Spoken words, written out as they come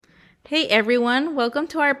Hey everyone, welcome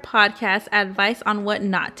to our podcast, Advice on What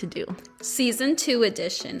Not to Do. Season 2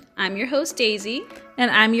 edition. I'm your host, Daisy.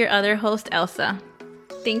 And I'm your other host, Elsa.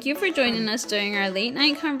 Thank you for joining us during our late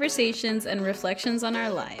night conversations and reflections on our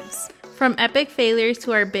lives. From epic failures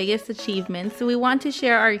to our biggest achievements, we want to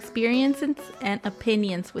share our experiences and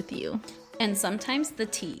opinions with you. And sometimes the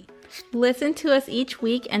tea. Listen to us each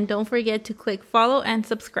week and don't forget to click follow and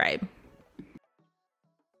subscribe.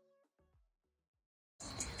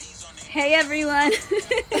 Hey everyone!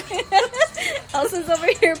 Elsa's over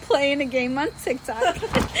here playing a game on TikTok.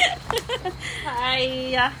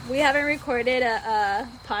 Hi. We haven't recorded a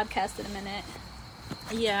podcast in a minute.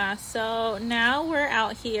 Yeah, so now we're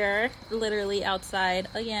out here, literally outside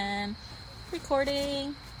again,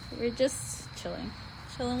 recording. We're just chilling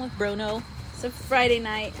Chilling with Bruno. It's a Friday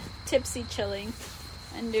night, tipsy chilling,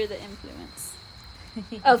 under the influence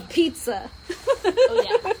of pizza. Oh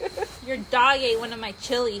yeah. Your dog ate one of my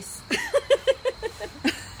chilies.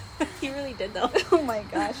 He really did though. Oh my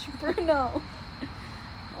gosh, Bruno.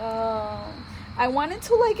 I wanted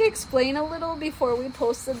to explain a little before we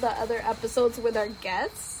posted the other episodes with our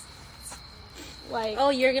guests. Oh,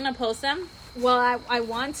 you're gonna post them? Well, I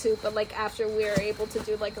want to, but after we're able to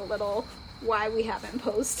do a little why we haven't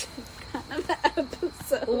posted kind of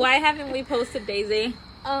episode. Why haven't we posted, Daisy?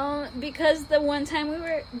 Because the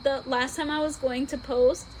last time I was going to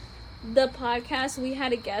post the podcast, we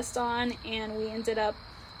had a guest on and we ended up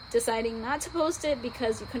deciding not to post it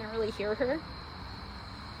because you couldn't really hear her.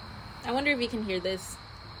 I wonder if you can hear this.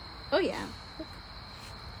 Oh yeah.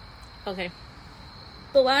 Okay.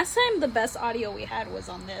 The last time the best audio we had was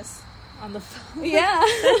on this. On the phone? Yeah.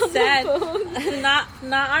 That's sad.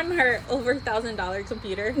 Not on her over $1,000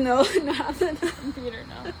 computer. No, not the computer,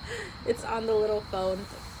 no. It's on the little phone.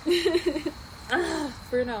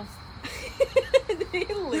 Bruno. Did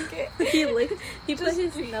he lick it? He put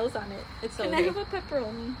his nose on it. It's so Can I have a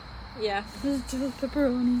pepperoni? Yeah. Let's do a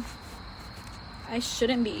pepperoni. I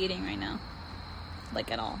shouldn't be eating right now.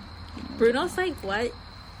 At all. Bruno's what?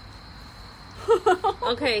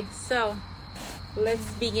 Okay, so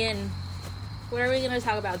let's begin. What are we going to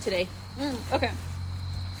talk about today? Okay.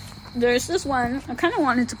 There's this one. I kind of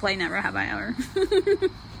wanted to play Never Have I Ever.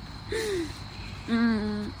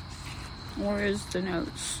 Where's the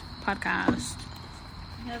notes? Podcast.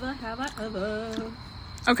 Never have I ever.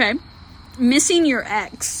 Okay. Missing your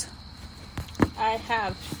ex. I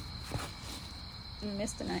have. You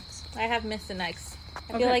missed an ex. I have missed an ex.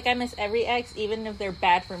 I feel like I miss every ex, even if they're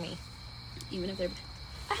bad for me. Even if they're...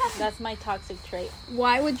 That's my toxic trait.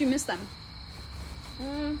 Why would you miss them?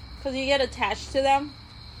 Because you get attached to them.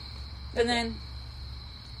 And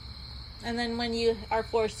then when you are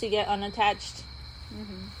forced to get unattached,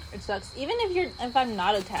 it sucks. Even if I'm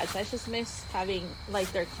not attached, I just miss having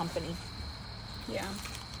their company. Yeah.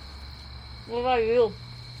 What about you?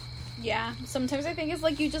 Yeah. Sometimes I think it's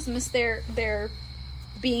you just miss their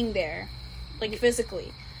being there,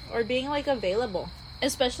 physically, or being available.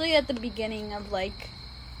 Especially at the beginning of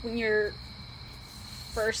when you're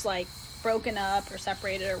first broken up or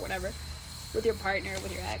separated or whatever with your partner,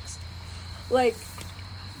 with your ex.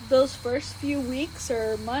 Those first few weeks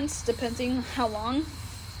or months, depending how long,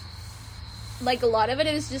 a lot of it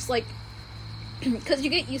is just because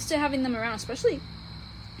you get used to having them around, especially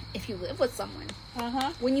if you live with someone.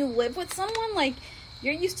 When you live with someone,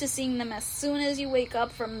 you're used to seeing them as soon as you wake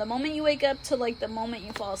up, from the moment you wake up to the moment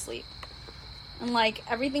you fall asleep. And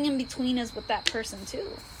everything in between is with that person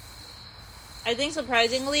too. I think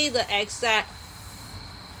surprisingly, the ex that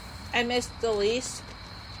I missed the least,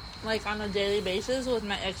 on a daily basis, was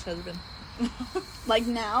my ex-husband.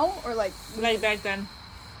 Now? Or back then.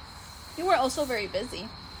 You were also very busy.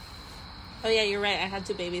 Oh yeah, you're right. I had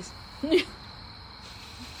 2 babies.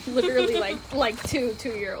 Literally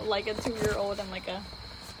two-year-old, a 2-year-old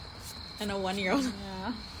and a 1-year-old.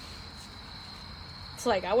 Yeah. It's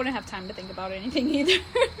I wouldn't have time to think about anything either.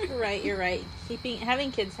 Right, you're right.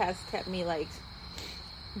 Having kids has kept me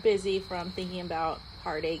busy from thinking about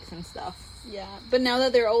heartaches and stuff. Yeah, but now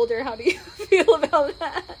that they're older, how do you feel about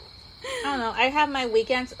that? I don't know. I have my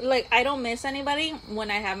weekends. I don't miss anybody when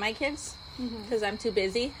I have my kids because I'm too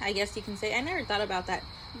busy. I guess you can say. I never thought about that.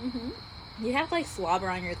 You have slobber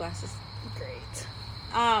on your glasses. Great.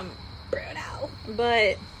 Bruno.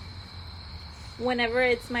 But whenever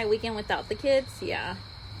it's my weekend without the kids, yeah.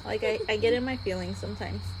 I get in my feelings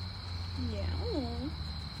sometimes. Yeah.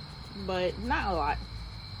 But not a lot.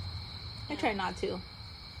 I try not to.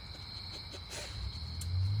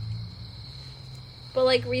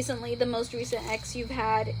 But recently, the most recent ex you've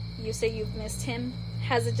had, you say you've missed him.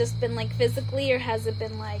 Has it just been physically, or has it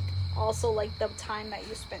been also the time that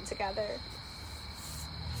you spent together?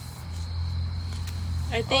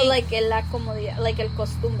 I think Or like la comodidad, like el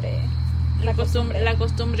costumbre. la costumbre. La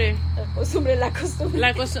costumbre.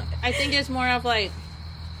 I think it's more of like,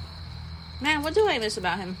 man, what do I miss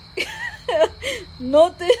about him?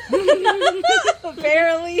 Nothing.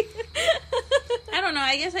 Apparently. I don't know.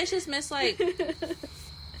 I guess I just miss like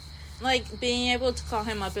being able to call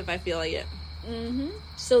him up if I feel like it. Mm-hmm.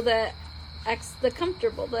 So the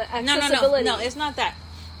comfortable, the accessibility. No, it's not that.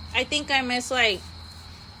 I think I miss like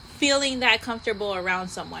feeling that comfortable around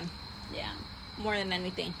someone. Yeah. More than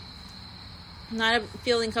anything. Not a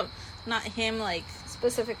feeling not him like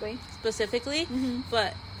specifically, mm-hmm.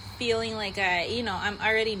 but feeling like I'm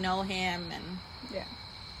already know him, and yeah,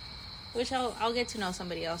 which I'll get to know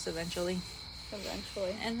somebody else eventually,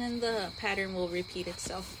 and then the pattern will repeat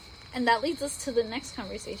itself. And that leads us to the next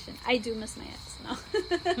conversation. I do miss my ex. No.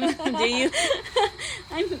 Do you?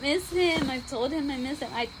 I miss him. I've told him I miss him.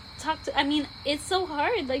 I mean, it's so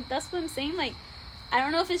hard. Like, that's what I'm saying. Like, I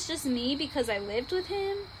don't know if it's just me because I lived with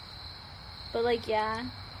him. But, like, yeah.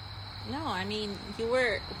 No, I mean, you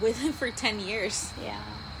were with him for 10 years. Yeah.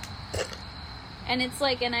 And it's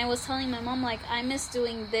like, and I was telling my mom, like, I miss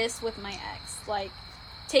doing this with my ex. Like,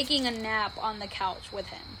 taking a nap on the couch with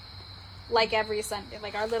him. Like, every Sunday.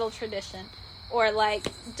 Like, our little tradition. Or, like,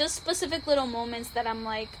 just specific little moments that I'm,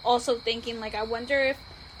 like, also thinking, like, I wonder if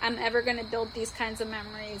I'm ever going to build these kinds of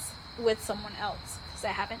memories with someone else. Because I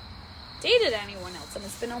haven't dated anyone else. And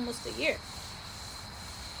it's been almost a year.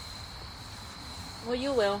 Well,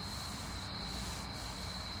 you will.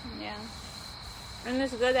 Yeah. And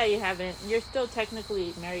it's good that you haven't. You're still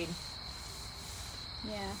technically married.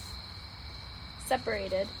 Yeah.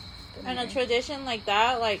 Separated. And a tradition like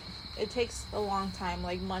that, like, it takes a long time.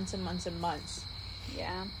 Like, months and months and months.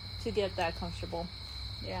 Yeah. To get that comfortable.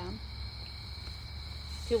 Yeah.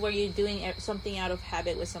 To where you're doing something out of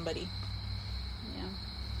habit with somebody. Yeah.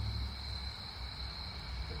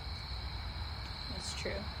 That's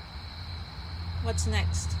true. What's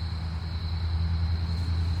next?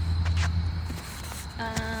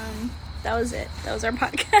 That was it. That was our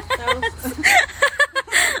podcast.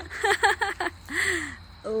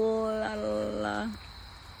 La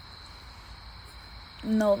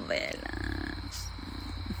novelas.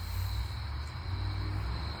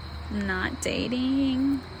 Not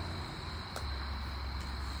dating.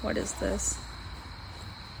 What is this?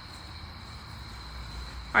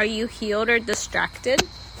 Are you healed or distracted?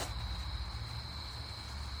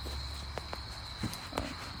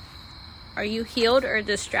 Are you healed or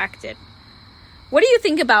distracted? What do you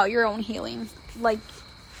think about your own healing? Like,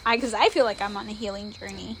 because I feel like I'm on a healing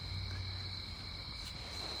journey.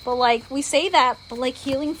 But, like, we say that, but, like,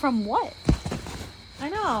 healing from what? I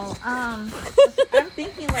know. I'm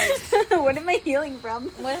thinking, like... What am I healing from?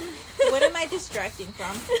 What am I distracting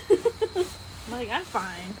from? Like, I'm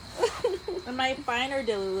fine. Am I fine or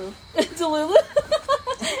Delulu? Delulu?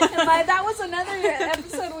 That was another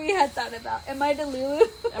episode we had thought about. Am I Delulu?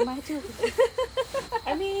 Am I Delulu?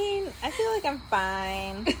 I mean, I feel like I'm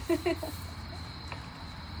fine.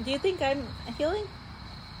 Do you think I'm healing?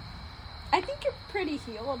 I think you're pretty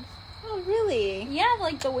healed. Oh, really? Yeah,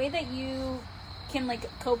 like the way that you can like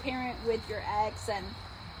co-parent with your ex and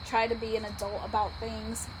try to be an adult about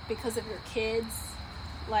things because of your kids.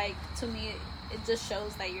 Like, to me, it just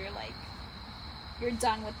shows that you're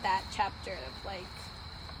done with that chapter of like,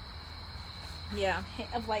 yeah,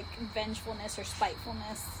 of like vengefulness or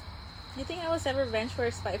spitefulness. You think I was ever vengeful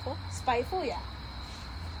or spiteful? Spiteful, yeah.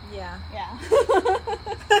 Yeah. Yeah.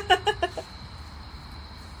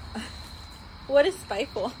 What is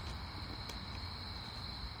spiteful?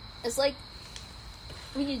 It's like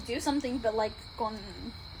when you do something but like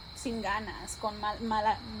sin ganas, con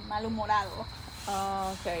malhumorado.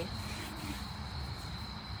 Oh, okay.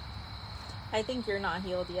 I think you're not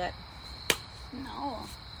healed yet. No.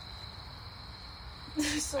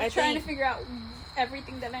 Still trying to figure out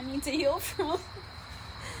everything that I need to heal from.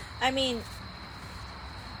 I mean,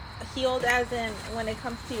 healed as in when it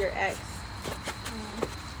comes to your ex.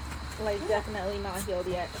 Like, definitely not healed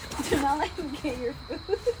yet. Do not let him get your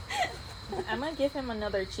food. I'm gonna give him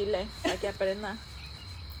another chile. Para que aprenda.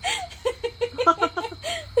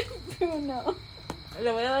 Bruno.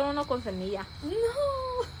 Le voy a dar uno con semilla.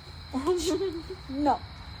 No. No.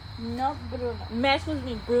 No, Bruno. Mess with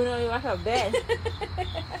me, Bruno. You vas a ver.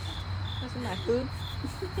 That's my food.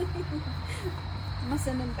 I'm gonna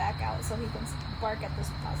send him back out so he can bark at those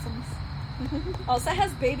possums. Also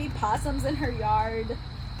has baby possums in her yard.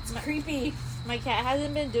 It's creepy. My cat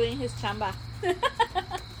hasn't been doing his chamba.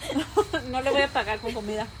 No le voy a pagar con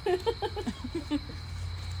comida.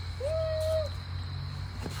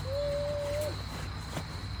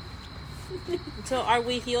 So, are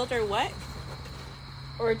we healed or what?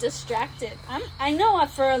 or distracted. I know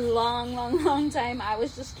for a long time I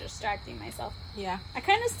was just distracting myself. Yeah. I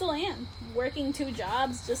kind of still am. Working 2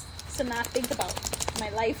 jobs just to not think about my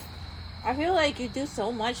life. I feel like you do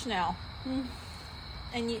so much now.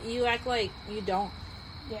 And you act like you don't.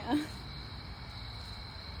 Yeah.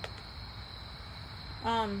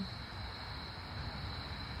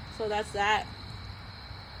 So that's that.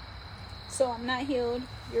 So I'm not healed.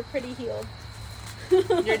 You're pretty healed.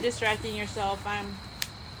 You're distracting yourself.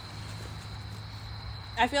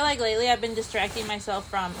 I feel like lately I've been distracting myself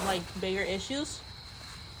from like bigger issues.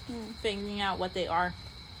 Figuring out what they are.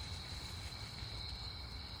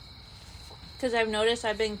 Because I've noticed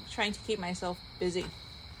I've been trying to keep myself busy.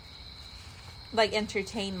 Like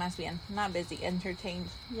entertained, más bien. Not busy, entertained.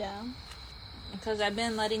 Yeah. Because I've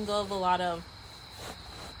been letting go of a lot of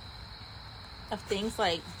things.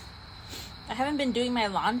 Like I haven't been doing my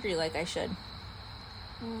laundry like I should.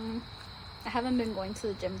 I haven't been going to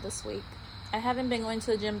the gym this week. I haven't been going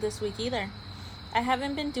to the gym this week either. I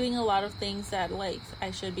haven't been doing a lot of things that like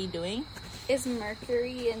I should be doing. Is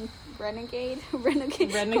Mercury in Renegade?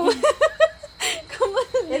 Renegade. Come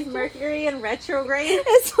on. Is Mercury in retrograde?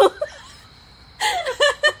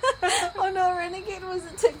 Oh no, Renegade was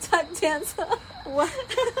a TikTok dancer. What?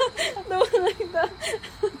 No one like that.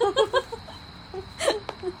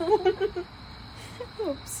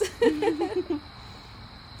 Oops.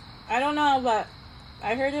 I don't know, but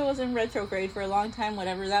I heard it was in retrograde for a long time,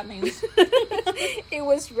 whatever that means. It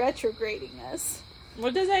was retrograding us.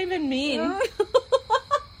 What does that even mean?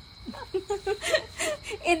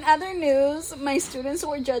 In other news, my students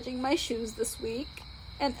were judging my shoes this week,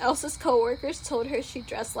 and Elsa's coworkers told her she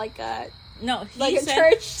dressed like a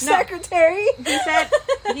church secretary. He said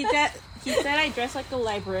I dress like a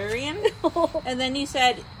librarian, and then you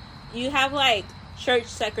said you have like church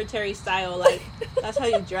secretary style, like that's how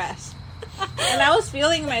you dress. And I was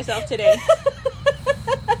feeling myself today.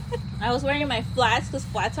 I was wearing my flats because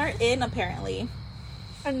flats are in apparently.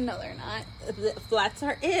 No, they're not. The flats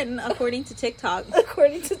are in according to TikTok.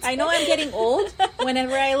 According to TikTok. I know I'm getting old.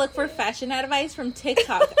 Whenever I look for fashion advice from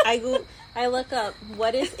TikTok, I look up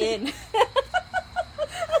what is in.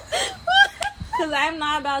 Because I'm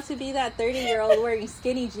not about to be that 30-year-old wearing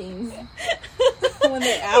skinny jeans when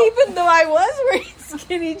they're out. Even though I was wearing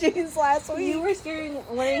skinny jeans last week. You were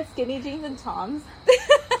wearing skinny jeans and Toms.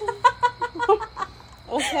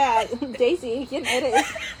 Okay, Daisy, ¿quién eres?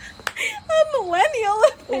 I'm millennial.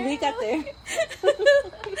 Ubícate.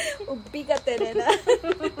 Ubícate, nena.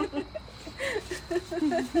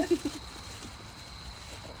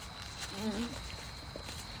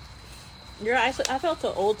 I felt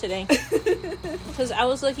so old today. Because I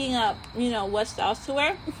was looking up, what styles to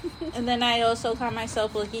wear. And then I also caught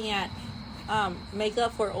myself looking at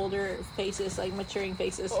makeup for older faces, like maturing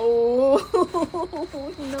faces. Oh,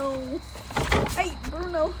 no. Hey,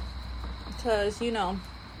 Bruno. Because,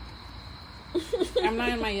 I'm not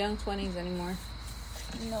in my young 20s anymore.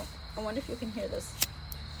 No. I wonder if you can hear this.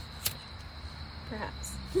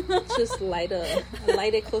 Perhaps. Just light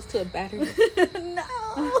it close to a battery. No.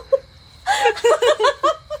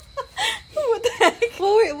 What the heck?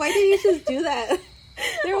 Well, why did you just do that?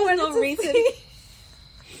 There was no reason.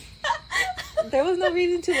 There was no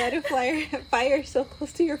reason to light a fire so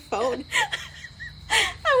close to your phone.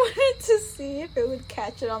 I wanted to see if it would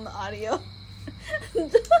catch it on the audio.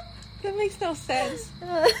 That makes no sense.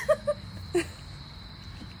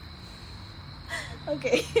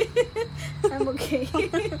 Okay. I'm okay.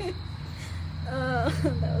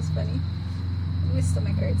 That was funny. My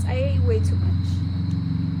stomach hurts. I ate way too much.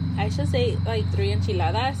 I just ate like 3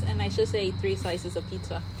 enchiladas and I just ate 3 slices of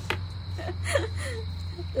pizza.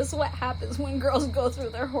 This is what happens when girls go through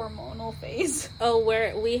their hormonal phase. Oh,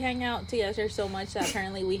 we hang out together so much that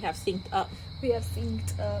apparently we have synced up. We have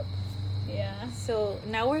synced up. Yeah. So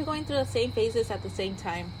now we're going through the same phases at the same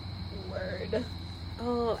time. Word.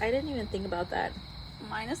 Oh, I didn't even think about that.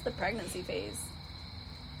 Minus the pregnancy phase.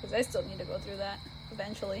 Because I still need to go through that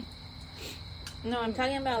eventually. No, I'm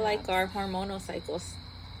talking about like our hormonal cycles.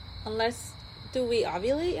 Do we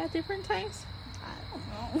ovulate at different times? I don't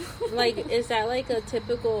know. Like, is that like a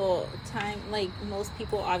typical time? Like, most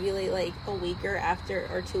people ovulate like a week or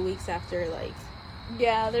 2 weeks after, like.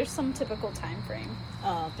 Yeah, there's some typical time frame.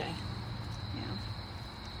 Oh, okay. Yeah.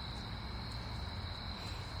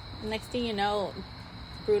 Next thing you know,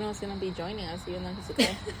 Bruno's gonna be joining us, even though he's a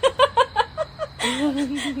guy.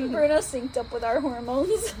 Bruno synced up with our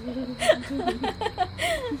hormones.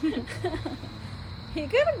 He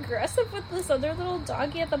got aggressive with this other little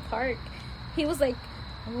doggy at the park. He was like,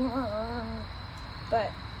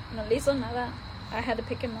 but no le hizo nada. I had to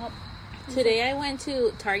pick him up. Today I went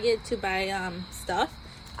to Target to buy stuff,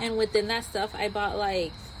 And within that stuff, I bought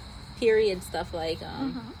like period stuff, like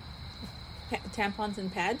tampons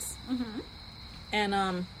and pads.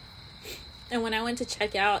 And when I went to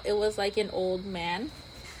check out, it was like an old man.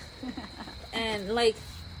 And like,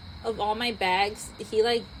 of all my bags, he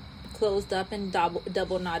like closed up and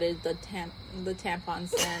double knotted the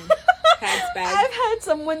tampons and pads bag. I've had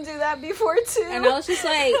someone do that before too. And I was just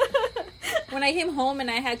like, when I came home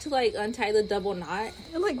and I had to like untie the double knot,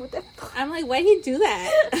 I'm like, what the fuck? I'm like, why'd he do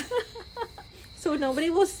that? So nobody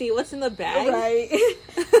will see what's in the bag. Right.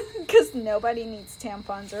 Because nobody needs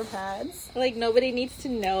tampons or pads. Like, nobody needs to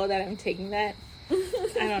know that I'm taking that.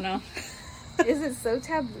 I don't know. Is it so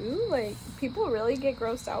taboo? Like, people really get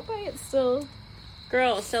grossed out by it still.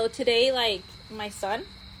 Girl, so today, like, my son,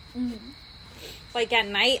 like, at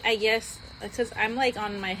night, I guess, because I'm, like,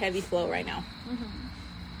 on my heavy flow right now.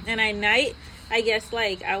 And at night, I guess,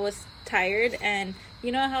 like, I was tired, and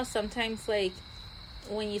you know how sometimes, like,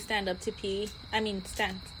 when you stand up to pee, when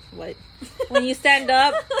you stand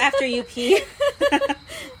up after you pee.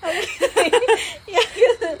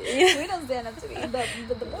 Yeah, we don't stand up to pee.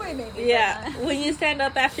 The boy maybe. Yeah, when you stand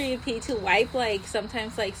up after you pee to wipe, like,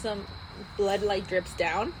 sometimes, like, some blood, like, drips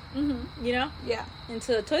down, you know? Yeah.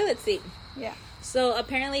 Into the toilet seat. Yeah. So,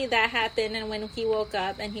 apparently that happened, and when he woke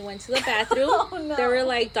up and he went to the bathroom, there were,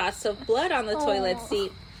 like, dots of blood on the toilet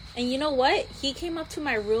seat. And you know what? He came up to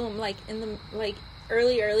my room, like, in the, like,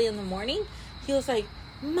 early in the morning. He was like,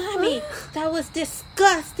 Mommy, that was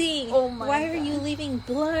disgusting. Oh my Why God. are you leaving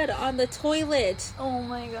blood on the toilet? Oh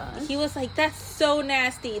my God. He was like, that's so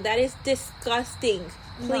nasty. That is disgusting.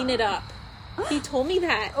 Clean it up. He told me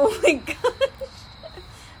that. Oh my gosh.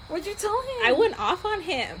 What'd you tell him? I went off on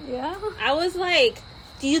him. Yeah. I was like,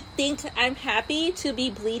 do you think I'm happy to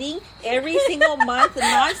be bleeding every single month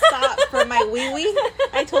nonstop from my wee-wee?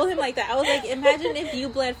 I told him like that. I was like, imagine if you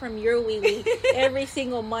bled from your wee-wee every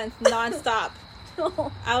single month nonstop.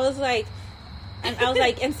 I was like,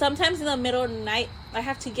 and sometimes in the middle of the night, I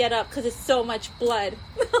have to get up because it's so much blood.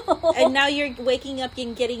 And now you're waking up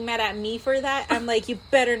and getting mad at me for that. I'm like, you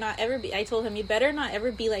better not ever be. I told him, you better not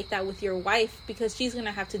ever be like that with your wife because she's going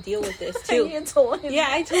to have to deal with this too. You told him. Yeah,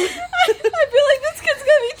 I told him. I feel like this kid's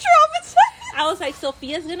going to be traumatized. I was like,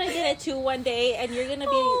 Sophia's going to get it too one day and you're going to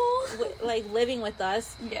be like living with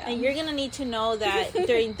us. Yeah. And you're going to need to know that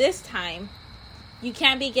during this time, you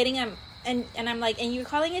can't be getting them. And I'm like, and you're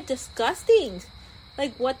calling it disgusting.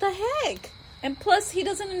 Like, what the heck? And plus, he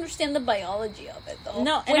doesn't understand the biology of it, though.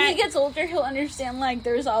 No, when he gets older, he'll understand, like,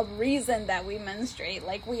 there's a reason that we menstruate.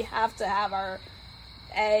 Like, we have to have our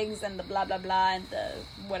eggs and the blah, blah, blah, and the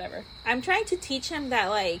whatever. I'm trying to teach him that,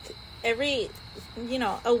 like, every,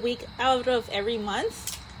 a week out of every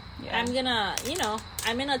month, I'm gonna,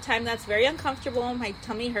 I'm in a time that's very uncomfortable. My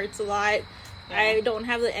tummy hurts a lot. Yeah. I don't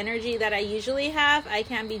have the energy that I usually have. I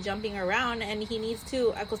can't be jumping around, and he needs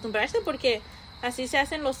to acostumbrarse porque así se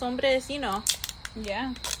hacen los hombres,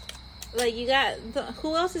 Yeah. Like,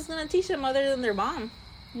 who else is going to teach them other than their mom?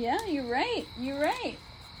 Yeah, you're right. You're right.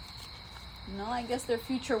 No, I guess their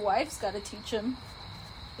future wife's got to teach them.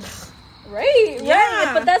 Right.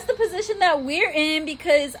 Yeah. But that's the position that we're in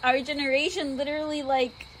because our generation literally,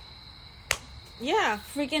 like... Yeah.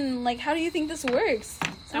 Freaking, like, how do you think this works?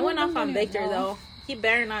 I went off on Victor, though. He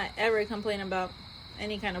better not ever complain about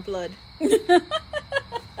any kind of blood.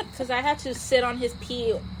 Because I had to sit on his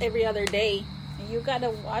pee every other day. You gotta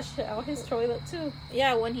wash out his toilet too.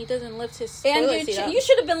 Yeah, when he doesn't lift his and toilet seat up. You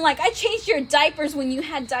should have been like, I changed your diapers when you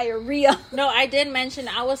had diarrhea. No, I did mention,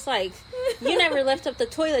 I was like, you never lift up the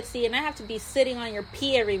toilet seat and I have to be sitting on your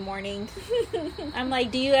pee every morning. I'm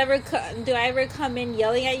like, do I ever come in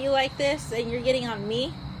yelling at you like this and you're getting on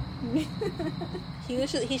me? He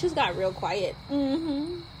just got real quiet.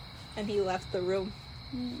 Mm-hmm. And he left the room.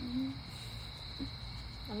 Mm-hmm.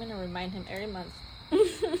 I'm gonna remind him every month.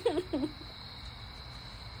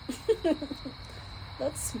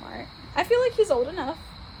 That's smart. I feel like he's old enough.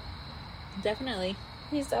 Definitely.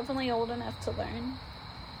 He's definitely old enough to learn.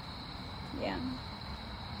 Yeah.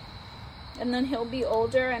 And then he'll be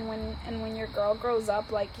older, and when your girl grows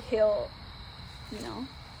up, like, he'll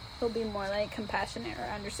be more, like, compassionate or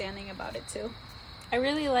understanding about it, too. I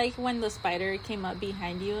really like when the spider came up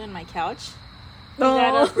behind you in my couch. He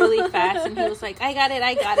got up really fast, and he was like, I got it.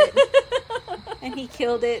 And he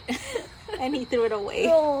killed it, and he threw it away.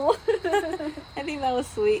 Oh. I think that was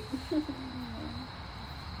sweet.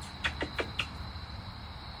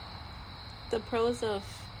 The pros of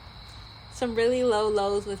some really low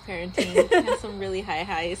lows with parenting and some really high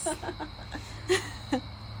highs. Yeah.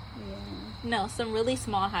 No, some really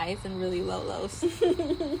small highs and really low lows.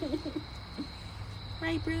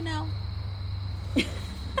 Right, Bruno?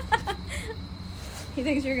 He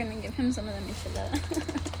thinks you're gonna give him some of the michelada.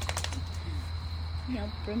 No,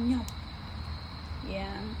 no.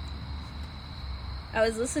 Yeah. I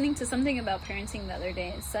was listening to something about parenting the other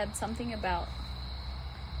day. It said something about,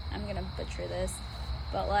 I'm gonna butcher this,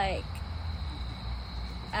 but like,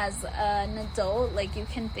 as an adult, like you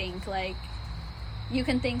can think like,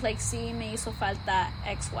 sí, me hizo falta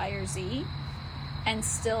X, Y, or Z, and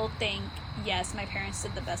still think, yes, my parents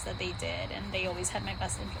did the best that they did, and they always had my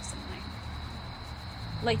best interest in mind.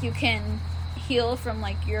 Like, you can heal from,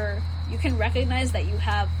 like, you can recognize that you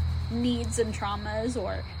have needs and traumas,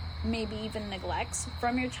 or maybe even neglects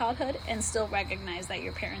from your childhood, and still recognize that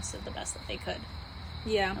your parents did the best that they could.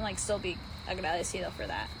 Yeah. And, like, still be agradecido for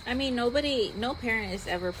that. I mean, no parent is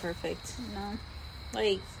ever perfect. No.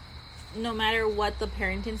 Like, no matter what the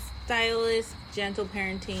parenting style is, gentle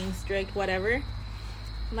parenting, strict, whatever,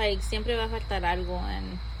 like, siempre va a faltar algo,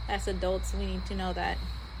 and as adults, we need to know that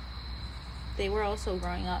they were also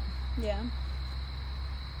growing up. Yeah.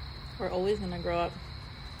 We're always gonna grow up.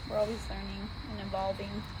 We're always learning and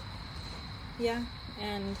evolving. Yeah,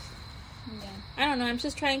 and Yeah. I don't know, I'm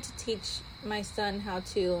just trying to teach my son how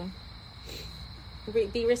to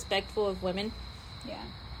be respectful of women. Yeah.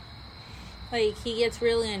 Like, he gets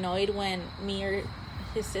really annoyed when me or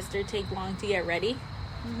his sister take long to get ready.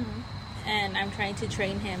 Mm-hmm. And I'm trying to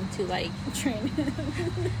train him to, like... Train him.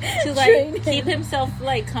 To, like, keep himself,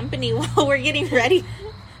 like, company while we're getting ready.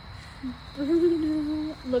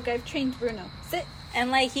 Bruno. Look, I've trained Bruno. Sit.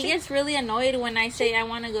 And, like, he gets really annoyed when I say I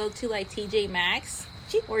want to go to, like, TJ Maxx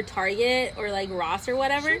or Target or, like, Ross or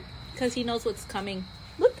whatever. Because he knows what's coming.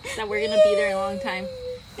 Look. That we're going to be there a long time.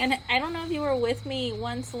 And I don't know if you were with me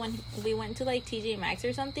once when we went to, like, TJ Maxx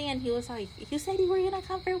or something, and he was like, you said you were going to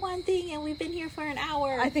come for one thing, and we've been here for an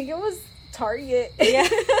hour. I think it was Target. Yeah.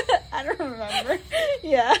 I don't remember.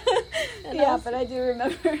 Yeah. And yeah, but I do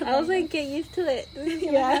remember. I was like, get used to it. This is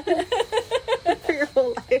yeah. for your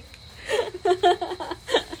whole life.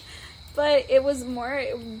 But it was more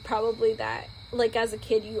probably that, like, as a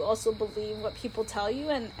kid, you also believe what people tell you,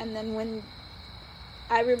 and then when...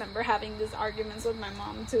 I remember having these arguments with my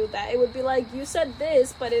mom, too, that it would be like, you said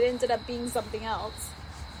this, but it ended up being something else.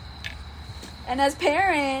 And as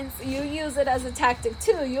parents, you use it as a tactic,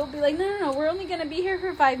 too. You'll be like, no, we're only going to be here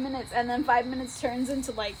for 5 minutes. And then 5 minutes turns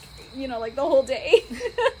into, like, you know, like the whole day.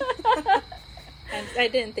 I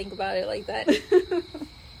didn't think about it like that.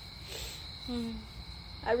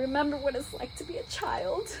 I remember what it's like to be a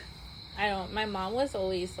child. My mom was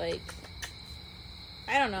always, like,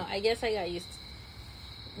 I don't know, I guess I got used to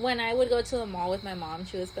when I would go to the mall with my mom,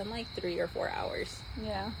 she would spend like 3 or 4 hours.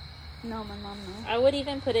 Yeah. No, my mom, no. I would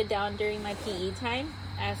even put it down during my PE time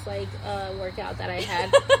as like a workout that I had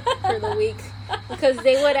for the week. Because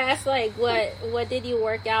they would ask like, what did you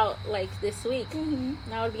work out like this week? Mm-hmm.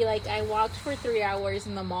 And I would be like, I walked for 3 hours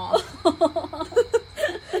in the mall.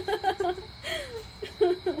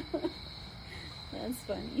 That's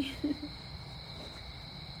funny.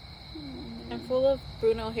 I'm full of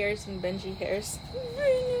Bruno hairs and Benji hairs.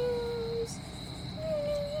 Bruno's.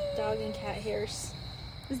 Dog and cat hairs.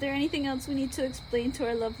 Is there anything else we need to explain to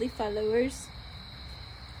our lovely followers?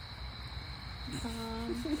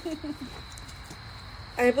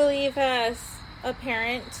 I believe as a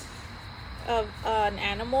parent of an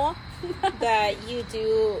animal that you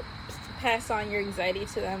do pass on your anxiety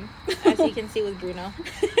to them, as you can see with Bruno.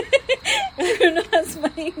 Bruno has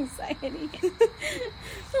my anxiety.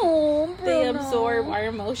 Oh, Bruno. They absorb our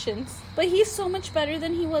emotions. But he's so much better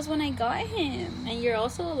than he was when I got him. And you're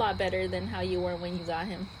also a lot better than how you were when you got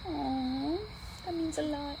him. Oh, that means a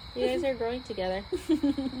lot. You guys are growing together.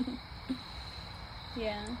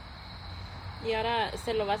 Yeah. Y ahora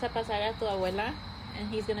se lo vas a pasar a tu abuela, and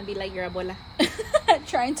he's gonna be like your abuela.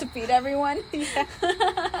 Trying to feed everyone. Yeah.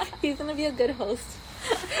 He's gonna be a good host.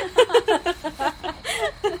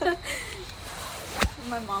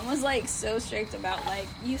 My mom was like so strict about like,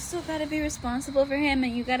 you still gotta be responsible for him,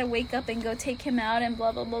 and you gotta wake up and go take him out and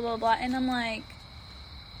blah blah blah blah blah. And I'm like,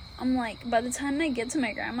 by the time I get to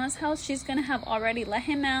my grandma's house, she's gonna have already let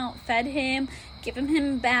him out, fed him, given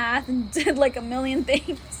him a bath, and did like a million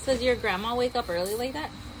things. Does your grandma wake up early like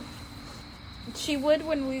that? She would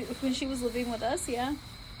when she was living with us, yeah.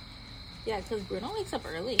 Yeah, because Bruno wakes up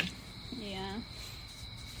early. Yeah.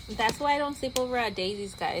 That's why I don't sleep over at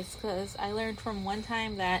Daisy's, guys, because I learned from one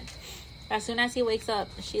time that as soon as he wakes up,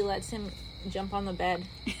 she lets him jump on the bed.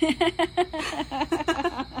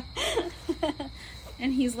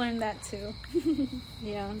 And he's learned that too.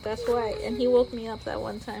 Yeah, that's why. And he woke me up that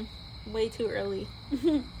one time way too early.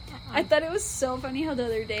 I thought it was so funny how the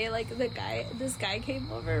other day, like, this guy came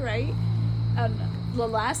over, right? the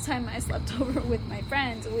last time I slept over with my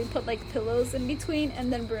friends, we put like pillows in between,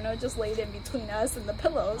 and then Bruno just laid in between us and the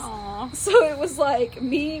pillows. Aww. So it was like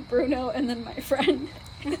me, Bruno, and then my friend.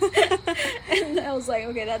 And I was like,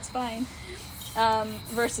 okay, that's fine.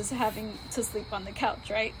 Versus having to sleep on the couch,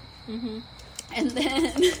 right? Mm-hmm.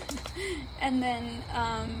 And then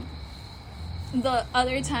the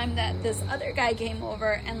other time that this other guy came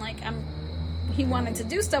over, and like he wanted to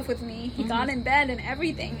do stuff with me. He got in bed and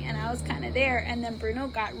everything, and I was kind of there. And then Bruno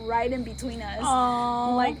got right in between us.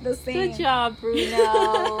 Aww, like the same. Good job,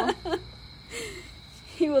 Bruno.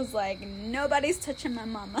 He was like, nobody's touching my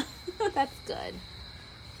mama. That's good.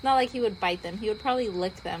 It's not like he would bite them. He would probably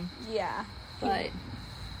lick them. Yeah. But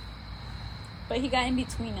he got in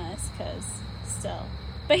between us, because still.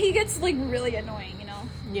 But he gets like really annoying, you know?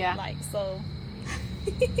 Yeah. Like, so...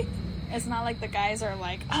 It's not like the guys are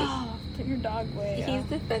like, oh, put your dog away. He's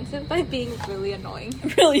defensive by being really annoying.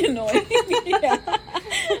 Really annoying. Yeah.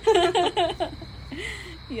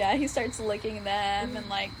 Yeah, he starts licking them and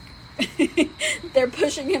like they're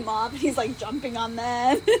pushing him off and he's like jumping on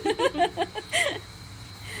them.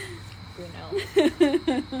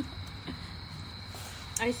 Bruno.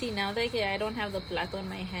 I see now that I don't have the plato in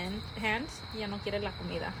my hands, ya no quiere la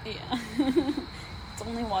comida. Yeah. It's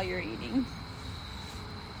only while you're eating.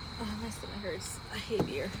 Oh, my stomach hurts. I hate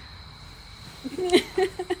beer.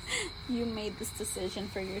 You made this decision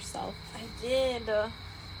for yourself. I did.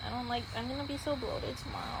 I'm gonna be so bloated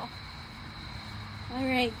tomorrow.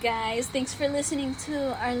 Alright, guys. Thanks for listening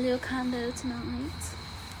to our little condo tonight.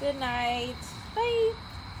 Good night. Bye.